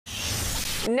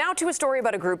Now to a story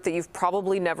about a group that you've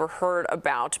probably never heard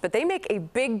about, but they make a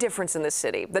big difference in this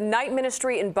city. The Night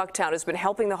Ministry in Bucktown has been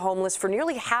helping the homeless for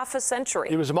nearly half a century.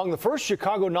 It was among the first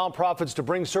Chicago nonprofits to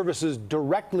bring services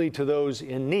directly to those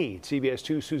in need. CBS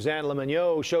 2's Suzanne Le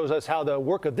Mignot shows us how the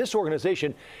work of this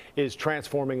organization is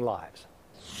transforming lives.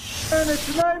 And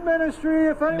it's Night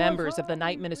Ministry. Members of the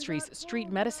Night Ministry's street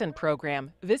medicine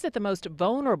program visit the most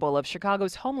vulnerable of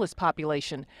Chicago's homeless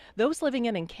population, those living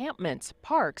in encampments,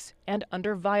 parks, and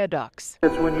under viaducts.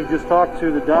 It's when you just talk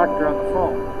to the doctor on the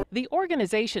phone. The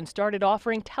organization started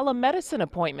offering telemedicine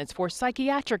appointments for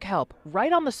psychiatric help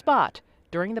right on the spot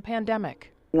during the pandemic.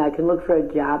 I can look for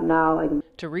a job now.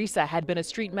 Teresa had been a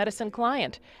street medicine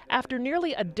client. After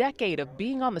nearly a decade of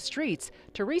being on the streets,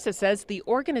 Teresa says the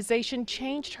organization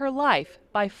changed her life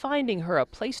by finding her a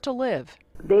place to live.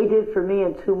 They did for me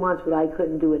in 2 months what I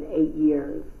couldn't do in 8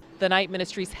 years. The Night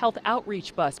Ministry's health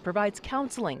outreach bus provides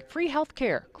counseling, free health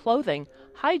care, clothing,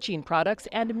 hygiene products,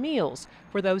 and meals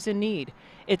for those in need.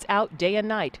 It's out day and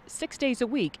night, 6 days a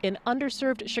week in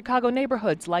underserved Chicago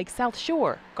neighborhoods like South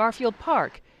Shore, Garfield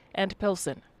Park, and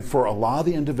Pilsen. For a lot of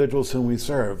the individuals whom we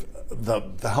serve,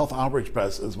 the health outreach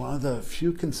bus is one of the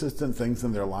few consistent things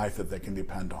in their life that they can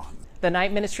depend on. The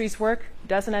Night Ministry's work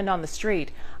doesn't end on the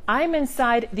street. I'm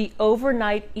inside the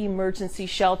overnight emergency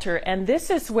shelter, and this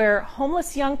is where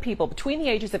homeless young people between the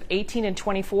ages of 18 and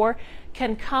 24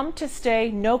 can come to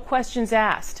stay, no questions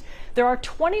asked. There are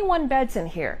 21 beds in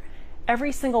here.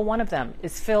 Every single one of them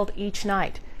is filled each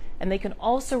night, and they can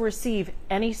also receive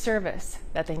any service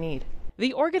that they need.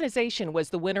 The organization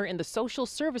was the winner in the social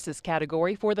services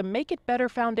category for the Make It Better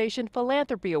Foundation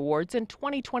Philanthropy Awards in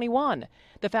 2021.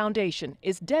 The foundation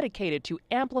is dedicated to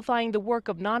amplifying the work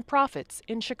of nonprofits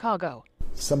in Chicago.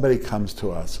 Somebody comes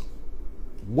to us,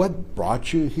 what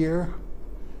brought you here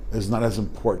is not as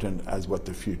important as what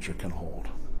the future can hold.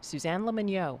 Suzanne Le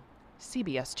Mignot,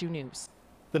 CBS 2 News.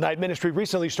 The Night Ministry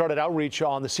recently started outreach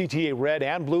on the CTA red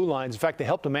and blue lines. In fact, they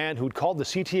helped a man who'd called the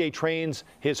CTA trains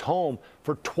his home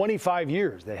for 25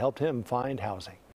 years. They helped him find housing.